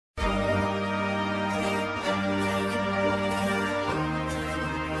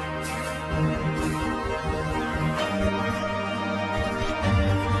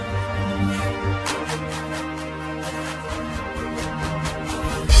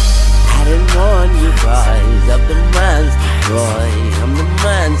of the monster boy. I'm the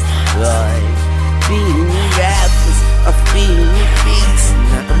monster boy. Feeding you rappers, I'm feeding you beats.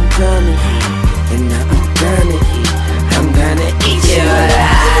 Now I'm gonna eat, and now I'm gonna eat. I'm gonna eat you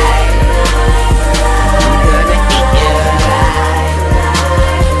alive. I'm gonna eat you alive.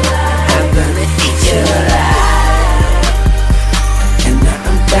 I'm gonna eat you alive. And now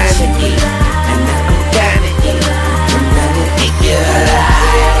I'm gonna eat, and now I'm gonna eat. I'm gonna eat you alive.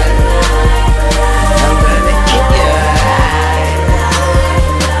 I'm gonna eat you alive.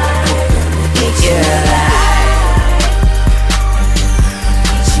 I'm gonna eat you alive.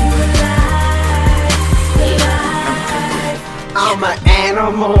 I'm an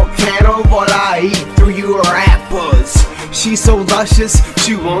animal cannibal, I eat through you rappers. She's so luscious,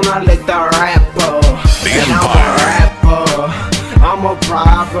 she wanna lick the rapper. And I'm a rapper, I'm a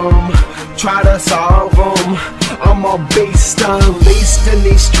problem, try to solve them. I'm a beast, unleashed in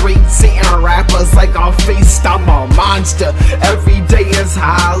these streets, eating rappers like a feast. I'm a monster, every day is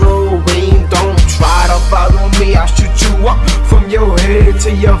Halloween. Don't try to follow me, I'll shoot you up from your head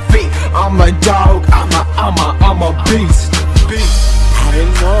to your feet. I'm a dog, I'm a beast. I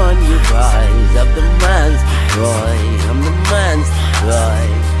didn't warn you boys of the monster boy. I'm the monster boy.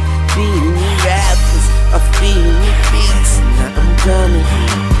 Feeding you rappers, I'm feeding you beats. Now I'm gonna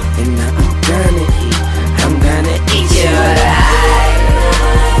eat, and now I'm gonna eat. I'm gonna eat you alive.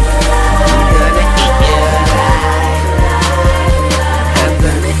 I'm gonna eat you alive. I'm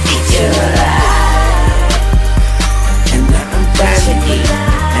gonna eat you alive. And now I'm gonna eat,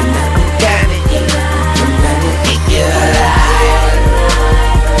 and now I'm gonna eat. I'm gonna eat you alive.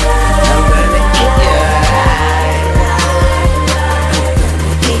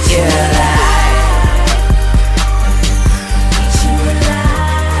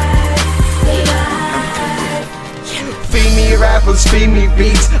 Feed me rappers, feed me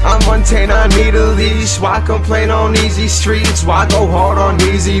beats. I'm untamed, I need a leash. Why complain on easy streets? Why go hard on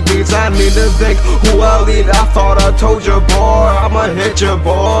easy beats? I need to think who I'll lead. I thought I told you, boy. I'ma hit your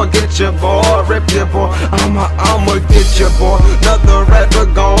boy, get your boy, rip your boy. I'ma get your boy. Another rapper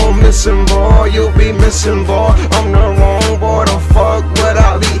gone missing, boy. You'll be missing, boy. I'm the wrong boy to fuck with.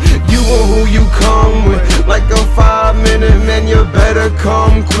 I'll lead you and who you come with. Like a 5-minute man, you better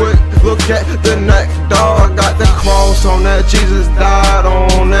come quick. Look at the neck, dog. Got the cross on that Jesus died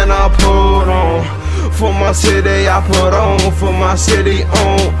on, and I put on for my city. I put on for my city,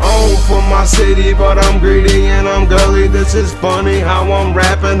 on for my city. But I'm greedy and I'm gully. This is funny how I'm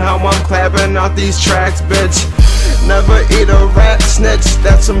rapping, how I'm clapping out these tracks, bitch. Never eat a rat snitch,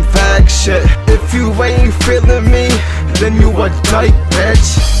 that's some fact shit. If you ain't feeling me, then you a dyke,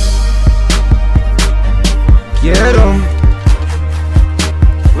 bitch. Get 'em.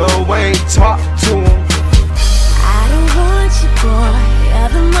 Lil Wayne, talk to him. I don't want you, boy. You're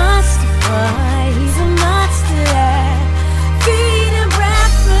the monster boy. He's a monster. Feeding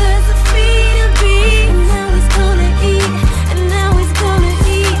rappers, feeding beats. And now he's gonna eat. And now he's gonna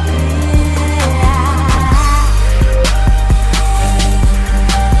eat.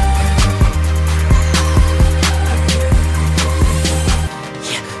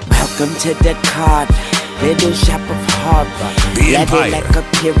 Welcome to the card. Little shop of harbor, level like a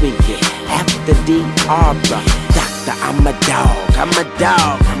period, after the arbor. Doctor, I'm a dog, I'm a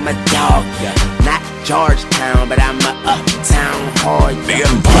dog, I'm a dog, yeah. Not Georgetown, but I'm a uptown whore, yeah.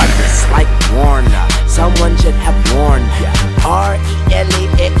 It's like Warner, someone should have warned ya.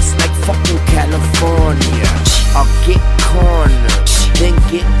 R-E-L-A-X, like fucking California. Or get cornered, then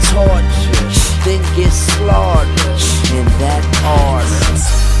get tortured, then get slaughtered, in that order.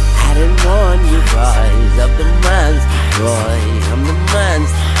 I didn't warn you boys of the monster boy. I'm the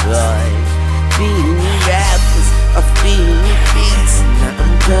monster boy. Feeding you rappers, I'm feeding you beats. Now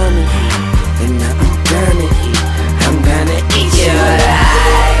I'm gonna eat, and now I'm gonna eat. I'm gonna eat you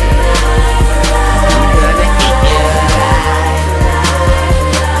alive. I'm gonna eat you alive.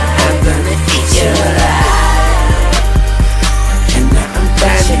 I'm gonna eat you alive. And now I'm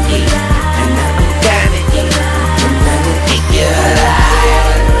gonna eat, and now I'm gonna eat. I'm gonna eat you alive.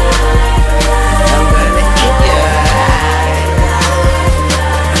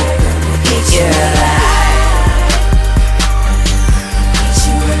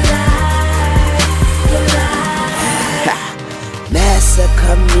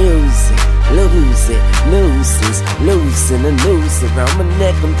 Music, lose it, nuisance, losing a noose around my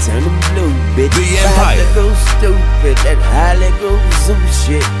neck, I'm turning blue, bitch. The Empire. Go stupid, that Holly go zoo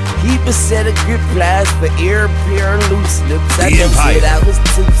shit. Keep People said a good plies for ear, pair, and loose lips. I just said I was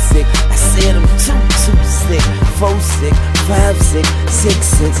too sick. I said I'm too sick. 4 sick, 5 sick, 6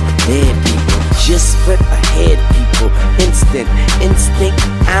 cents. Dead people, just split ahead people. Instinct.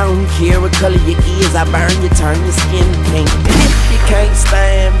 I don't care what color your ears. I burn you, turn your skin pink. And if you can't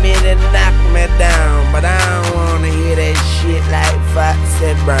stand me, then knock me down. But I don't wanna hear that shit like Fox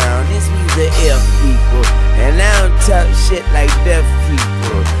and Brown. This we the F people, and I don't talk shit like deaf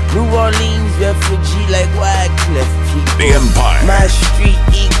people. New Orleans refugee like Wycliffe people. The Empire. My street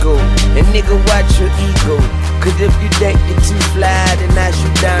ego, and nigga watch your ego. Cause if you think you're too fly, then I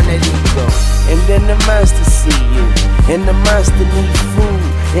shoot down that ego. And then the monster see you, and the monster need food,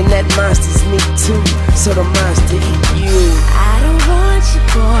 and that monster's me too, so the monster eat you. I don't want you,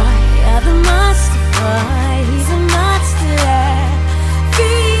 boy, you're the monster, boy.